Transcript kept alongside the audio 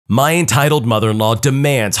My entitled mother-in-law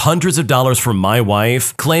demands hundreds of dollars from my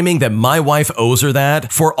wife, claiming that my wife owes her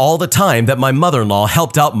that for all the time that my mother-in-law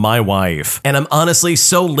helped out my wife. And I'm honestly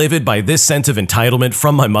so livid by this sense of entitlement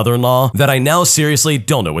from my mother-in-law that I now seriously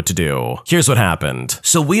don't know what to do. Here's what happened.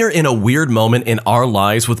 So we are in a weird moment in our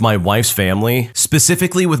lives with my wife's family,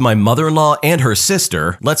 specifically with my mother-in-law and her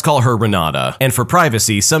sister, let's call her Renata, and for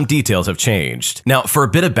privacy, some details have changed. Now, for a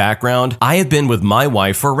bit of background, I have been with my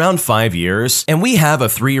wife for around 5 years, and we have a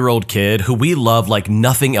 3-year-old kid who we love like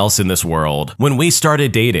nothing else in this world. When we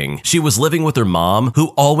started dating, she was living with her mom, who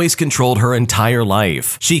always controlled her entire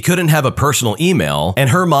life. She couldn't have a personal email, and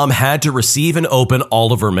her mom had to receive and open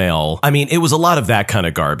all of her mail. I mean, it was a lot of that kind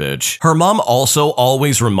of garbage. Her mom also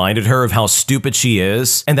always reminded her of how stupid she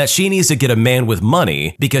is, and that she needs to get a man with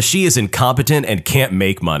money because she is incompetent and can't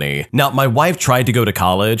make money. Now, my wife tried to go to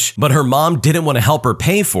college, but her mom didn't want to help her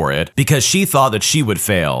pay for it because she thought that she would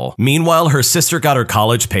fail. Meanwhile, her sister got her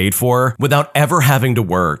college paid for without ever having to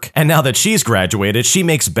work, and now that she's graduated, she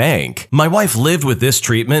makes bank. My wife lived with this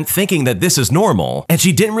treatment thinking that this is normal, and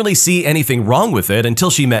she didn't really see anything wrong with it until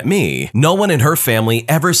she met me. No one in her family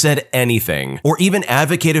ever said anything, or even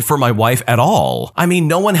advocated for my wife at all. I mean,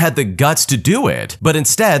 no one had the guts to do it, but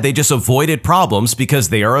instead they just avoided problems because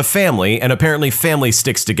they are a family, and apparently family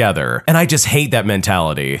sticks together, and I just hate that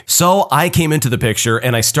mentality. So I came into the picture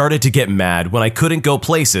and I started to get mad when I couldn't go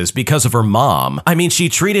places because of her mom. I mean, she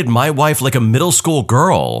treated my wife like a middle school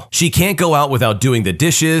girl. She can't go out without doing the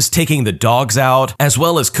dishes, taking the dogs out, as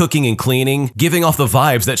well as cooking and cleaning, giving off the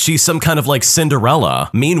vibes that she's some kind of like Cinderella.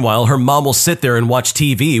 Meanwhile, her mom will sit there and watch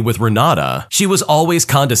TV with Renata. She was always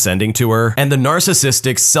condescending to her, and the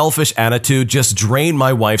narcissistic, selfish attitude just drained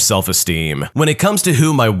my wife's self-esteem. When it comes to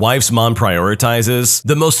who my wife's mom prioritizes,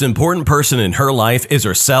 the most important person in her life is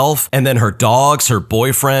herself, and then her dogs, her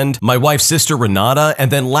boyfriend, my wife's sister Renata,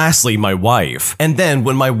 and then lastly, my wife. And then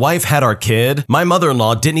when my wife had our kid, my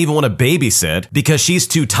mother-in-law didn't even want to babysit because she's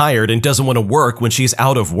too tired and doesn't want to work when she's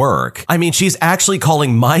out of work. I mean, she's actually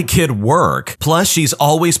calling my kid work. Plus, she's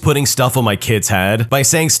always putting stuff on my kid's head by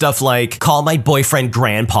saying stuff like, "Call my boyfriend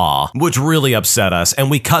grandpa," which really upset us, and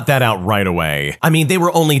we cut that out right away. I mean, they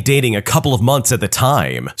were only dating a couple of months at the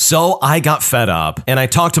time. So I got fed up, and I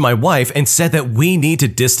talked to my wife and said that we need to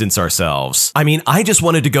distance ourselves. I mean, I just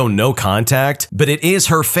wanted to go no contact, but it is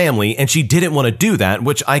her family, and she didn't want to do that,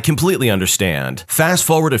 which I completely understand. Fast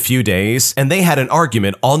forward a few days, and they had an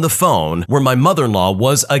argument on the phone where my mother-in-law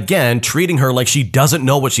was again treating her like she doesn't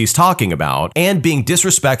know what she's talking about and being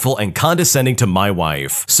disrespectful and condescending to my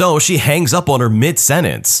wife. So she hangs up on her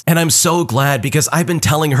mid-sentence, and I'm so glad because I've been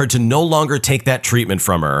telling her to no longer take that treatment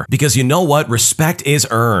from her because you know what? Respect is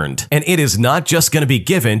earned, and it is not just going to be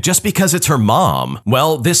given just because it's her mom.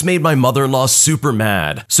 Well, this made my mother-in-law super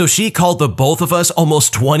mad, so she called the both of us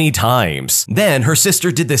almost 20 times. Then her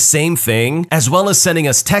sister did the same thing, as well as sending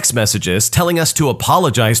us text messages telling us to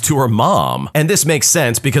apologize to her mom. And this makes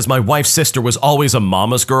sense because my wife's sister was always a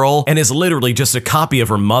mama's girl and is literally just a copy of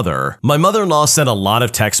her mother. My mother-in-law sent a lot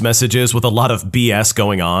of text messages with a lot of BS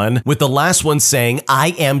going on, with the last one saying,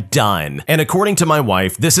 "I am done." And according to my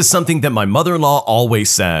wife, this is something that my mother-in-law always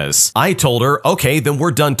says. I told her, okay, then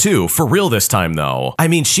we're done too, for real this time though. I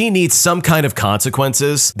mean, she needs some kind of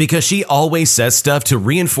consequences because she always says stuff to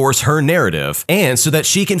reinforce her narrative and so that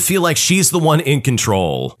she can feel like she's the one in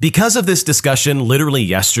control. Because of this discussion literally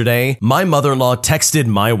yesterday, my mother-in-law texted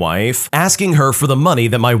my wife asking her for the money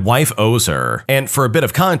that my wife owes her. And for a bit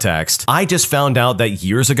of context, I just found out that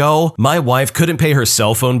years ago, my wife couldn't pay her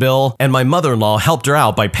cell phone bill and my mother-in-law helped her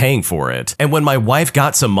out by paying for it. And when my wife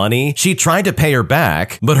got some money, she tried to pay her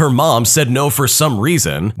back, but her mom said no for some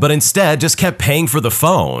reason, but instead just kept paying for the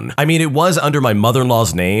phone. I mean, it was under my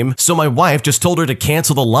mother-in-law's name, so my wife just told her to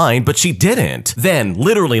cancel the line, but she didn't. Then,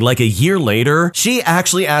 literally like a year later, she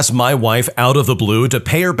actually asked my wife out of the blue to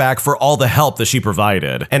pay her back for all the help that she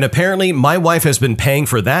provided. And apparently, my wife has been paying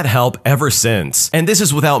for that help ever since. And this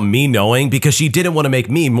is without me knowing because she didn't want to make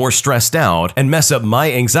me more stressed out and mess up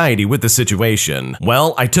my anxiety with the situation.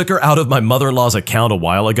 Well, I took her out of my mother-in-law's account a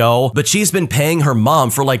while ago, but she's been paying her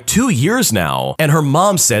mom for like 2 years now. And her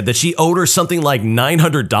mom said that she owed her something like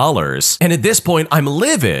 $900. And at this point, I'm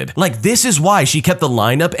livid. Like, this is why she kept the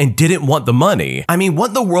line up and didn't want the money. I mean, what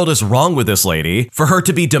in the world is wrong with this lady for her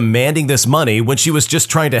to be demanding this money when she was just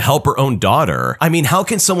trying to help her own daughter? I mean, how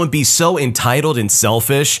can someone be so entitled and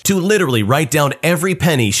selfish to literally write down every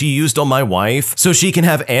penny she used on my wife so she can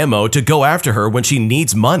have ammo to go after her when she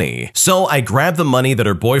needs money? So I grabbed the money that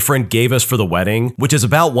her boyfriend gave us for the wedding, which is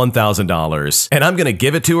about $1,000, and I'm gonna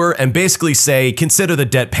give it to her and basically say, consider the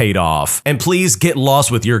debt paid off, and please get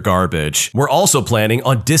lost with your garbage. We're also planning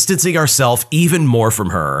on distancing ourselves even more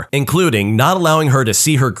from her, including not allowing her to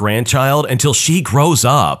see her grandchild until she grows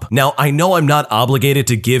up. Now, I know I'm not obligated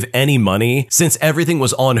to give any money since everything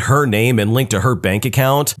was on her name and linked to her bank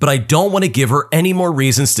account, but I don't want to give her any more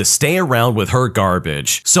reasons to stay around with her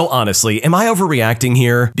garbage. So honestly, am I overreacting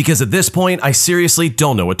here? Because at this point, I seriously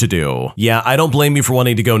don't know what to do. Yeah, I don't blame you for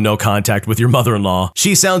wanting to go no contact with your mother-in-law.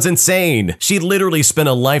 She sounds insane. She literally spent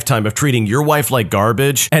a lifetime of treating your wife like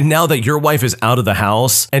garbage, and now that your wife is out of the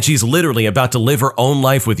house and she's literally about to live her own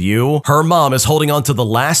life with you, her mom is holding on to the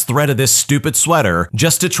last thread of this stupid sweater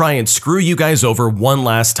just to try and screw you guys over one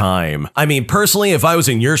last time. I mean, personally, if I was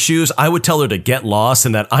in your shoes, I would tell her to get lost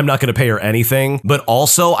and that I'm not going to pay her anything, but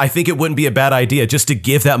also I think it wouldn't be a bad idea just to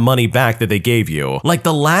give that money back that they gave you. Like,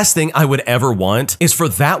 the last thing I would ever want is for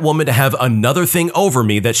that woman to have another thing over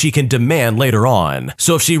me that she can demand later on.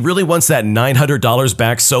 So if she really wants that $900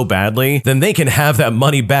 back so badly, then they can have that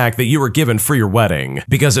money back that you were given for your wedding.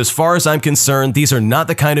 Because as far as I'm concerned, these are not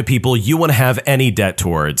the kind of people you want to have any debt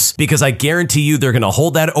towards, because I guarantee you they're going to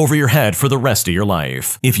hold that over your head for the rest of your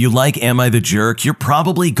life. If you like Am I the Jerk, you're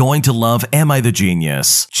probably going to love Am I the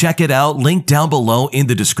Genius. Check it out, link down below in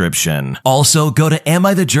the description. Also, go to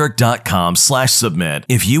amithejerk.com/submit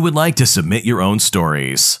if you would like to submit your own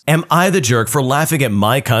stories. Am I the jerk for laughing at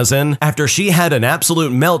my cousin after she had an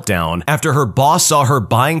absolute meltdown after her boss saw her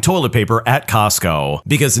buying toilet paper at Costco?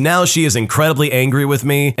 Because now she is incredibly angry with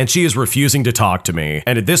me and she is refusing to talk to me.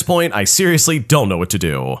 And at this point, I seriously don't know what to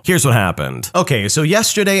do. Here's what happened. Okay, so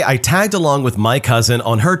yesterday I tagged along with my cousin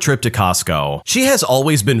on her trip to Costco. She has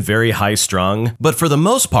always been very high-strung, but for the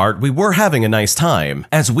most part, we were having a nice time.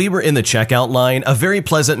 As we were in the checkout line, a very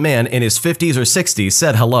pleasant man in his 50s or 60s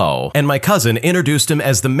said hello, and my cousin introduced him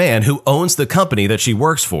as the man who owns the company that she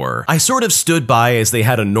works for. I sort of stood by as they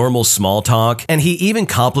had a normal small talk, and he even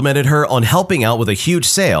complimented her on helping out with a huge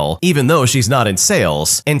sale, even though she's not in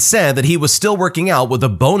sales, and said that he was still working out what the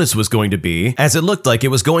bonus was going to be, as it looked like it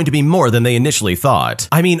was going to be more than they initially thought.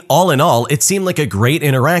 I mean, all in all, it seemed like a great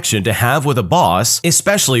interaction to have with a boss,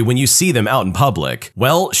 especially when you see them out in public.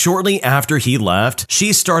 Well, shortly after he left,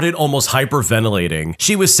 she started almost hyperventilating.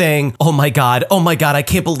 She was saying, oh my god, I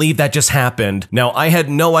can't believe that just happened. Now, I had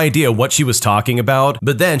no idea what she was talking about,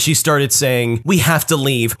 but then she started saying, we have to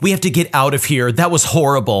leave. We have to get out of here. That was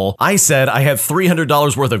horrible. I said I have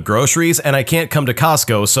 $300 worth of groceries and I can't come to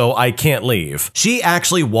Costco, so I can't leave. She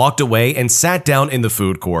actually walked away and sat down in the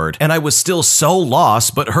food court, and I was still so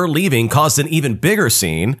lost, but her leaving caused an even bigger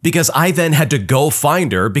scene because I then had to go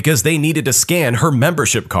find her because they needed to scan her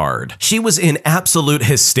membership card. She was in absolute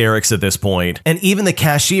hysterics at this point, and even the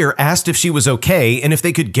cashier asked if she was okay and if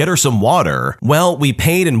they could get her some water. Well, we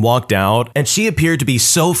paid and walked out, and she appeared to be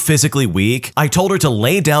so physically weak, I told her to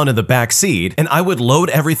lay down in the back seat and I would load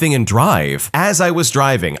everything and drive. As I was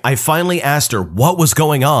driving, I finally asked her what was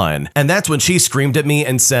going on, and that's when she screamed at me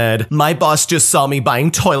and said, my boss just saw me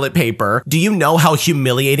buying toilet paper. Do you know how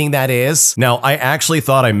humiliating that is? Now, I actually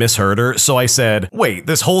thought I misheard her, so I said, wait,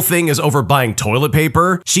 this whole thing is over buying toilet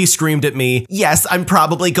paper? She screamed at me, yes, I'm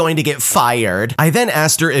probably going to get fired. I then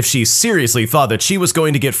asked her if she seriously thought that she was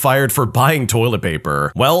going to get fired for buying toilet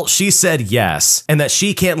paper. Well, she said yes, and that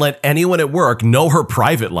she can't let anyone at work know her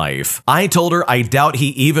private life. I told her I doubt he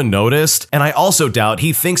even noticed, and I also doubt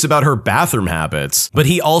he thinks about her bathroom habits, but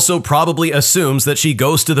he also probably assumes that she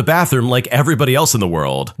goes to the bathroom like everybody else in the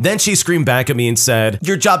world. Then she screamed back at me and said,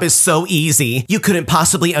 your job is so easy. You couldn't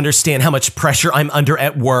possibly understand how much pressure I'm under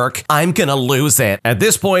at work. I'm gonna lose it. At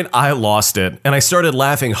this point, I lost it, and I started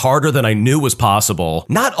laughing harder than I knew was possible.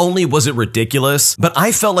 Not only was it ridiculous, but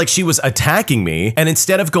I felt like she was attacking me, and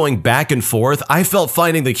instead of going back and forth, I felt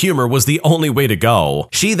finding the humor was the only way to go.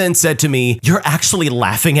 She then said to me, you're actually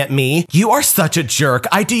laughing at me? You are such a jerk.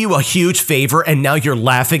 I do you a huge favor and now you're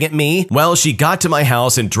laughing at me? Well, she got to my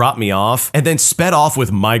house and dropped me off, and then sped off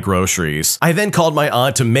with my groceries. I then called my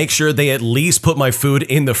aunt to make sure they at least put my food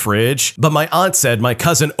in the fridge, but my aunt said my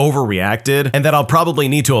cousin overreacted and that I'll probably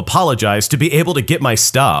need to apologize to be able to get my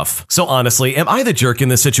stuff. So honestly, am I the jerk in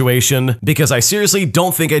this situation? Because I seriously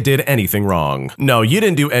don't think I did anything wrong. No, you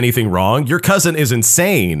didn't do anything wrong. Your cousin is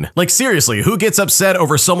insane. Like, seriously, who gets upset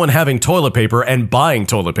over someone having toilet paper and buying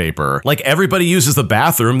toilet paper? Like, everybody uses the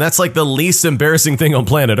bathroom. That's like the least embarrassing thing on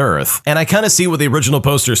planet Earth. And I kind of see what the original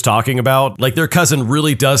poster's talking about. Like, their cousin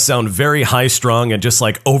really does sound very high-strung and just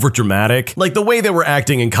like over-dramatic. Like, the way they were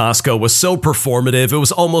acting in Costco was so performative, it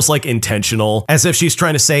was almost like intentional, as if she's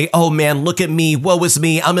trying to say, oh man, look at me, woe is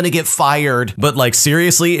me, I'm gonna get fired. But like,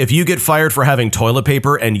 seriously, if you get fired for having toilet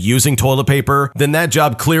paper and using toilet paper, then that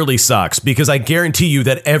job clearly sucks, because I guarantee you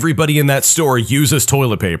that everybody in that store uses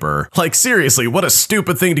toilet paper. Like, seriously, what a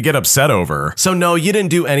stupid thing to get upset over. So no, you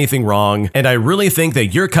didn't do anything wrong, and I really think that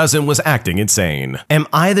your cousin was acting insane. Am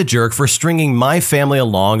I I the jerk for stringing my family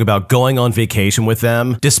along about going on vacation with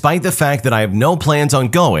them, despite the fact that I have no plans on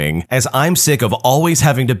going, as I'm sick of always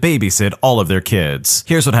having to babysit all of their kids?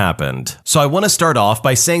 Here's what happened. So I want to start off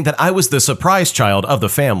by saying that I was the surprise child of the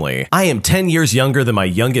family. I am 10 years younger than my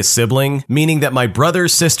youngest sibling, meaning that my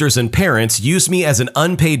brothers, sisters, and parents used me as an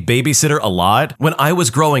unpaid babysitter a lot when I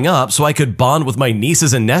was growing up so I could bond with my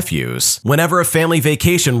nieces and nephews. Whenever a family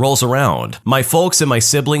vacation rolls around, my folks and my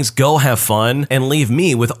siblings go have fun and leave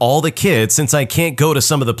me with all the kids since I can't go to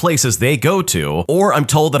some of the places they go to, or I'm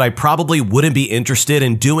told that I probably wouldn't be interested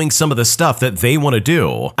in doing some of the stuff that they want to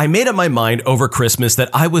do. I made up my mind over Christmas that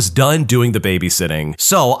I was done doing the babysitting,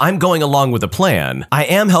 so I'm going along with the plan. I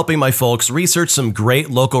am helping my folks research some great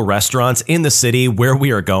local restaurants in the city where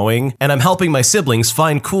we are going, and I'm helping my siblings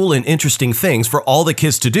find cool and interesting things for all the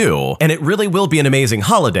kids to do, and it really will be an amazing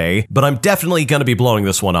holiday, but I'm definitely going to be blowing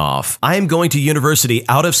this one off. I am going to university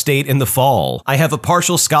out of state in the fall. I have a partial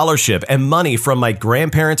scholarship and money from my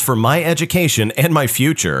grandparents for my education and my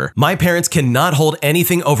future. My parents cannot hold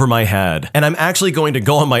anything over my head, and I'm actually going to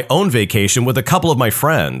go on my own vacation with a couple of my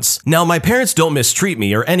friends. Now, my parents don't mistreat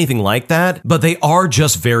me or anything like that, but they are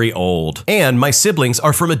just very old, and my siblings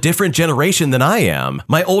are from a different generation than I am.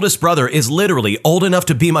 My oldest brother is literally old enough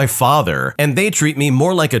to be my father, and they treat me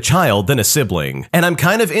more like a child than a sibling, and I'm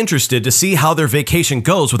kind of interested to see how their vacation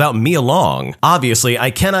goes without me along. Obviously, I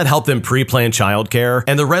cannot help them pre-plan childcare,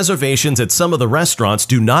 and the reservations at some of the restaurants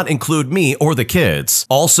do not include me or the kids.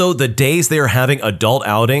 Also, the days they are having adult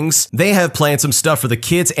outings, they have planned some stuff for the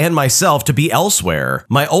kids and myself to be elsewhere.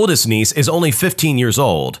 My oldest niece is only 15 years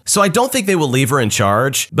old, so I don't think they will leave her in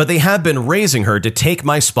charge, but they have been raising her to take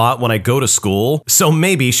my spot when I go to school, so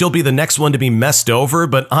maybe she'll be the next one to be messed over,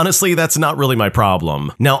 but honestly, that's not really my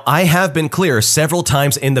problem. Now, I have been clear several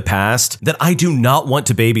times in the past that I do not want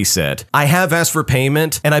to babysit. I have asked for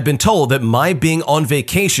payment, and I've been told that my being on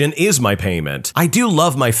vacation is my payment. I do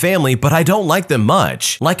love my family, but I don't like them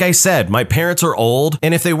much. Like I said, my parents are old,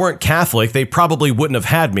 and if they weren't Catholic, they probably wouldn't have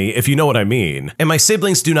had me, if you know what I mean. And my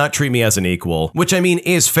siblings do not treat me as an equal, which I mean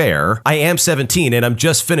is fair. I am 17 and I'm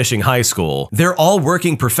just finishing high school. They're all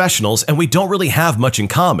working professionals and we don't really have much in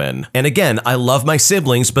common. And again, I love my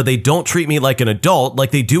siblings, but they don't treat me like an adult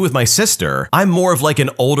like they do with my sister. I'm more of like an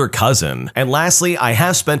older cousin. And lastly, I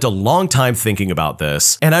have spent a long time thinking about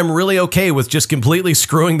this, and I'm really okay with just completely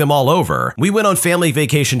screwing them all over. We went on family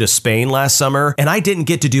vacation to Spain last summer, and I didn't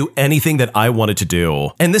get to do anything that I wanted to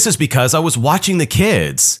do. And this is because I was watching the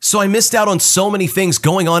kids. So I missed out on so many things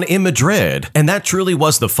going on in Madrid. And that truly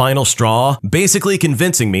was the final straw, basically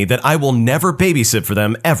convincing me that I will never babysit for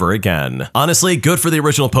them ever again. Honestly, good for the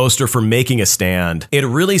original poster for making a stand. It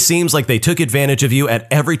really seems like they took advantage of you at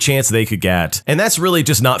every chance they could get. And that's really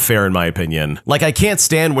just not fair in my opinion. Like, I can't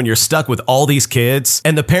stand when you're stuck with all these kids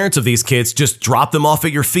and the parents of these kids just drop them off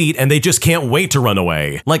at your feet and they just can't wait to run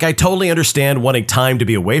away. Like, I totally understand wanting time to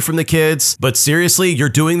be away from the kids, but seriously, you're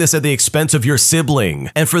doing this at the expense of your sibling.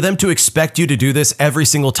 And for them to expect you to do this every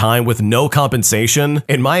single time with no compensation,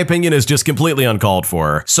 in my opinion, is just completely uncalled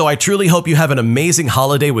for. So I truly hope you have an amazing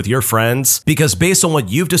holiday with your friends, because based on what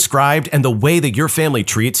you've described and the way that your family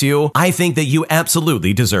treats you, I think that you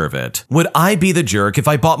absolutely deserve it. Would I be the jerk if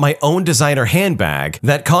I bought my own designer handbag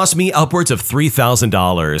that cost me upwards of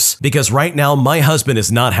 $3,000? Because right now my husband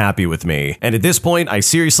is not happy with me, and at this point I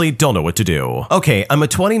seriously don't know what to do. Okay, I'm a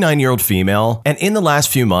 29-year-old female, and in the last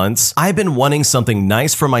few months, I've been wanting something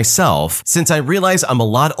nice for myself since I realize I'm a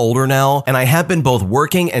lot older now and I have been both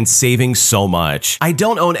working and saving so much. I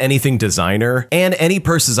don't own anything designer, and any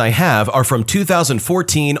purses I have are from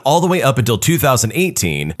 2014 all the way up until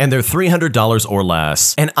 2018, and they're $300 or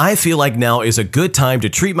less. And I feel like now is a good time to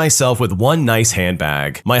treat myself with one nice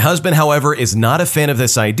handbag. My husband, however, is not a fan of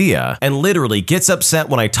this idea and literally gets upset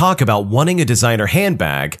when I talk about wanting a designer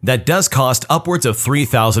handbag that does cost upwards of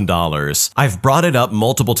 $3,000. I've brought it up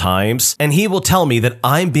multiple times, and he will tell me that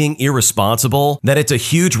I'm being irresponsible, that it's a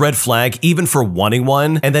huge red flag even for wanting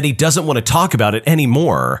one, and that he doesn't want to talk about it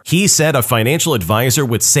anymore. He said a financial advisor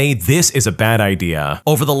would say this is a bad idea.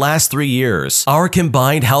 Over the last 3 years, our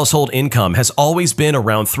combined household income has always been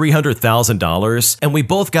around $300,000, and we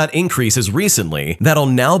both got increases recently that'll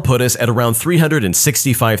now put us at around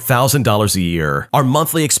 $365,000 a year. Our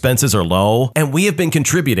monthly expenses are low, and we have been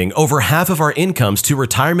contributing over half of our incomes to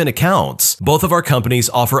retirement accounts. Both of our companies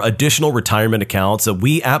offer additional retirement accounts that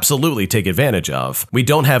we absolutely take advantage of. We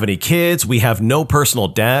don't have any kids, we have no personal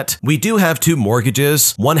debt. We do have 2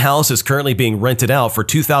 mortgages. One house is currently being rented out for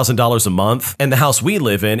 $2,000 a month, and the house we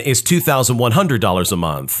live in is $2,100 a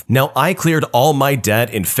month. Now, I cleared all my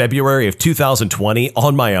debt in February of 2020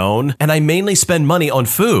 on my own, and I mainly spend money on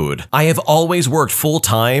food. I have always worked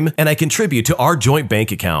full-time, and I contribute contribute to our joint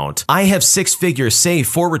bank account. I have 6 figures saved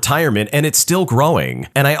for retirement and it's still growing.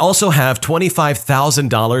 And I also have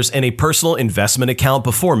 $25,000 in a personal investment account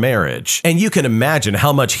before marriage. And you can imagine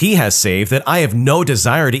how much he has saved that I have no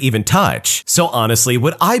desire to even touch. So honestly,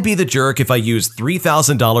 would I be the jerk if I used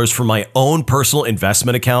 $3,000 from my own personal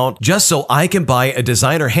investment account just so I can buy a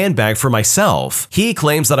designer handbag for myself? He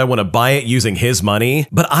claims that I want to buy it using his money,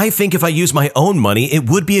 but I think if I use my own money, it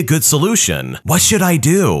would be a good solution. What should I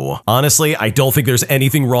do? Honestly, I don't think there's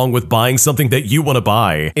anything wrong with buying something that you want to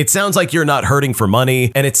buy. It sounds like you're not hurting for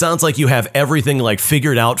money, and it sounds like you have everything like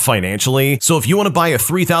figured out financially. So if you want to buy a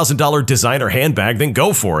 $3,000 designer handbag, then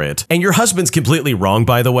go for it. And your husband's completely wrong,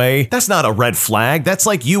 by the way. That's not a red flag. That's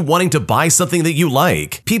like you wanting to buy something that you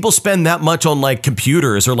like. People spend that much on like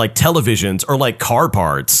computers or like televisions or like car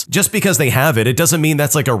parts. Just because they have it, it doesn't mean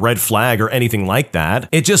that's like a red flag or anything like that.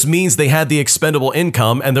 It just means they had the expendable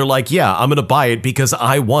income and they're like, yeah, I'm gonna buy it because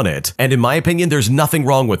I want it. And in my opinion, there's nothing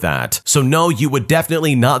wrong with that. So no, you would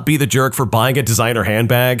definitely not be the jerk for buying a designer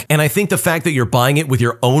handbag. And I think the fact that you're buying it with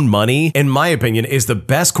your own money, in my opinion, is the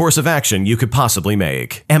best course of action you could possibly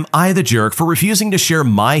make. Am I the jerk for refusing to share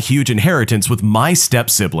my huge inheritance with my step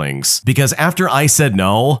siblings? Because after I said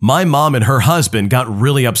no, my mom and her husband got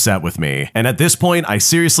really upset with me. And at this point, I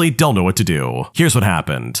seriously don't know what to do. Here's what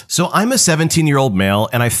happened. So I'm a 17-year-old male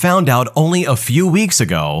and I found out only a few weeks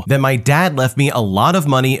ago that my dad left me a lot of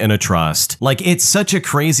money in a trust. Like, it's such a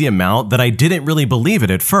crazy amount that I didn't really believe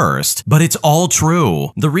it at first, but it's all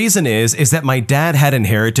true. The reason is that my dad had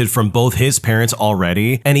inherited from both his parents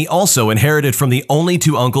already, and he also inherited from the only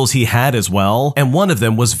 2 uncles he had as well, and one of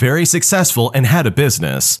them was very successful and had a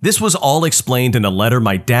business. This was all explained in a letter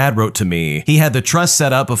my dad wrote to me. He had the trust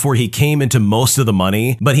set up before he came into most of the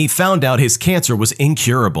money, but he found out his cancer was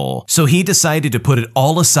incurable. So he decided to put it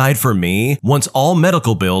all aside for me once all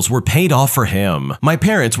medical bills were paid off for him. My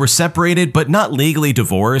parents were separated but not legally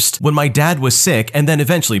divorced when my dad was sick and then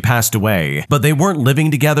eventually passed away, but they weren't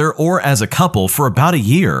living together or as a couple for about a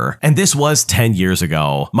year. And this was 10 years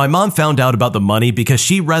ago. My mom found out about the money because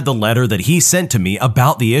she read the letter that he sent to me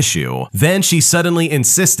about the issue. Then she suddenly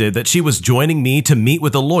insisted that she was joining me to meet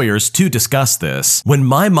with the lawyers to discuss this. When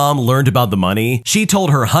my mom learned about the money, she told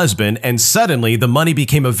her husband, and suddenly the money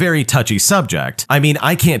became a very touchy subject. I mean,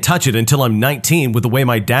 I can't touch it until I'm 19 with the way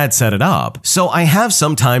my dad set it up. So I have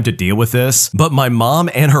some time to deal with this, but my mom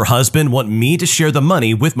and her husband want me to share the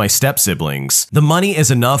money with my step siblings. The money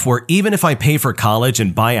is enough where even if I pay for college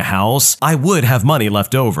and buy a house, I would have money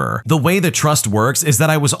left over. The way the trust works is that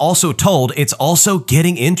I was also told it's also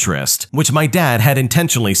getting interest, which my dad had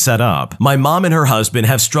intentionally set up. My mom and her husband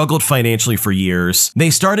have struggled financially for years. They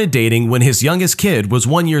started dating when his youngest kid was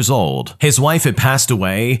 1 year old. His wife had passed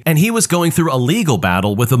away, and he was going through a legal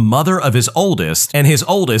battle with the mother of his oldest, and his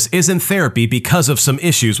oldest is in therapy because of some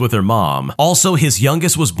issues with her mom. Also, his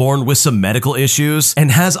youngest was born with some medical issues and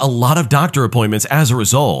has a lot of doctor appointments as a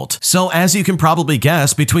result. So as you can probably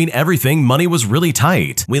guess, between everything, money was really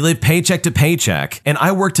tight. We lived paycheck to paycheck, and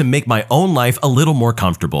I worked to make my own life a little more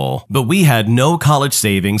comfortable. But we had no college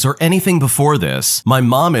savings or anything before this. My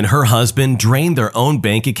mom and her husband drained their own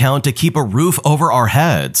bank account to keep a roof over our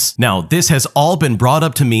heads. Now, this has all been brought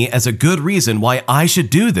up to me as a good reason why I should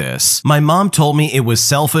do this. My mom told me it was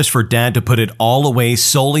selfish for dad to put it all away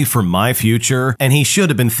solely for my future, and he should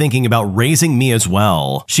have been thinking about raising me as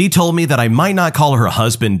well. She told me that I might not call her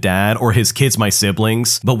husband dad or his kids my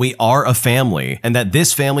siblings, but we are a family, and that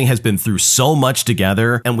this family has been through so much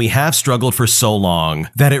together, and we have struggled for so long,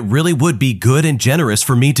 that it really would be good and generous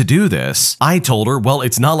for me to do this. I told her, well,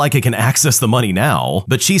 it's not like I can access the money now,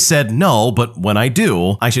 but she said no, but when I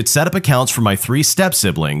do, I should set up accounts for my 3 step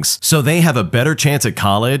siblings so they have a better chance at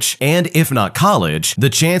college, and if not college, the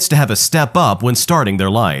chance to have a step up when starting their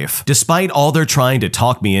life. Despite all their trying to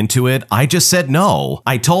talk me into it, I just said no.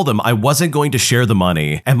 I told them I wasn't going to share the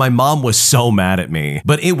money, and my mom was so mad at me,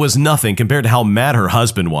 but it was nothing compared to how mad her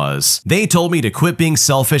husband was. They told me to quit being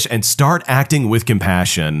selfish and start acting with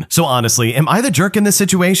compassion. So honestly, am I the jerk in this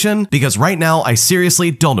situation? Because right now, I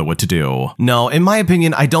seriously don't know what to do. No, in my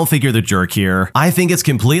opinion, I don't think you're the jerk here. I think it's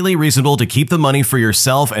completely reasonable to keep the money for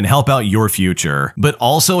yourself and help out your future. But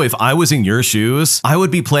also, if I was in your shoes, I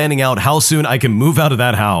would be planning out how soon I can move out of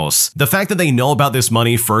that house. The fact that they know about this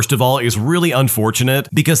money, first of all, is really unfortunate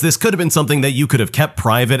because this could have been something that you could have kept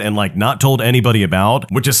private and like not told anybody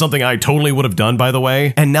about, which is something I totally would have done, by the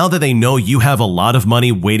way. And now that they know you have a lot of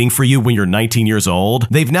money waiting for you when you're 19 years old,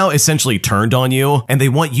 they've now essentially turned on you and they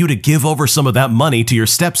want you to give over some of that money to your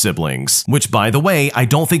step siblings, which, by the way, I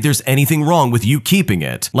don't think there's anything wrong with you keeping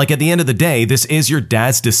it. Like, at the end of the day, this is your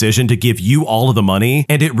dad's decision to give you all of the money,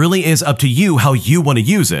 and it really is up to you how you want to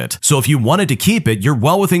use it. So if you wanted to keep it, you're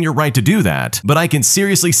well within your right to do that, but I can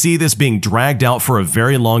seriously see this being dragged out for a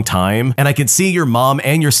very long time, and I can see your mom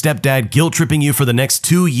and your stepdad guilt-tripping you for the next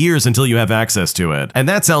 2 years until you have access to it. And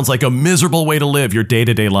that sounds like a miserable way to live your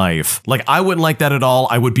day-to-day life. Like, I wouldn't like that at all.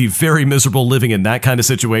 I would be very miserable living in that kind of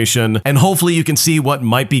situation, and hopefully you can see what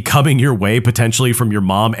might be coming your way potentially from your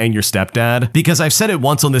mom and your stepdad, because I've said it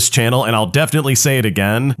once on this channel and I'll definitely say it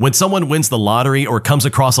again. When someone wins the lottery or comes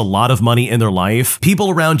across a lot of money in their life, people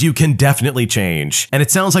around you can definitely change. And it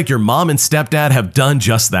sounds like your mom and stepdad have done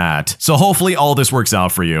just that. So hopefully all this works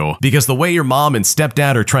out for you, because the way your mom and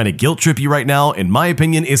stepdad are trying to guilt trip you right now, in my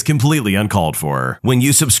opinion, is completely uncalled for. When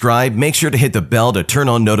you subscribe, make sure to hit the bell to turn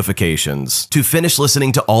on notifications. To finish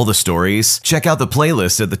listening to all the stories, check out the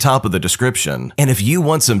playlist at the top of the description. And if you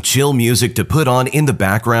want some chill music to put on in the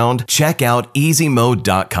background, check out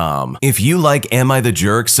easymode.com. If you like Am I the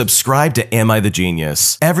Jerk, subscribe to Am I the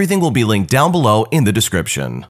Genius. Everything will be linked down below in the description.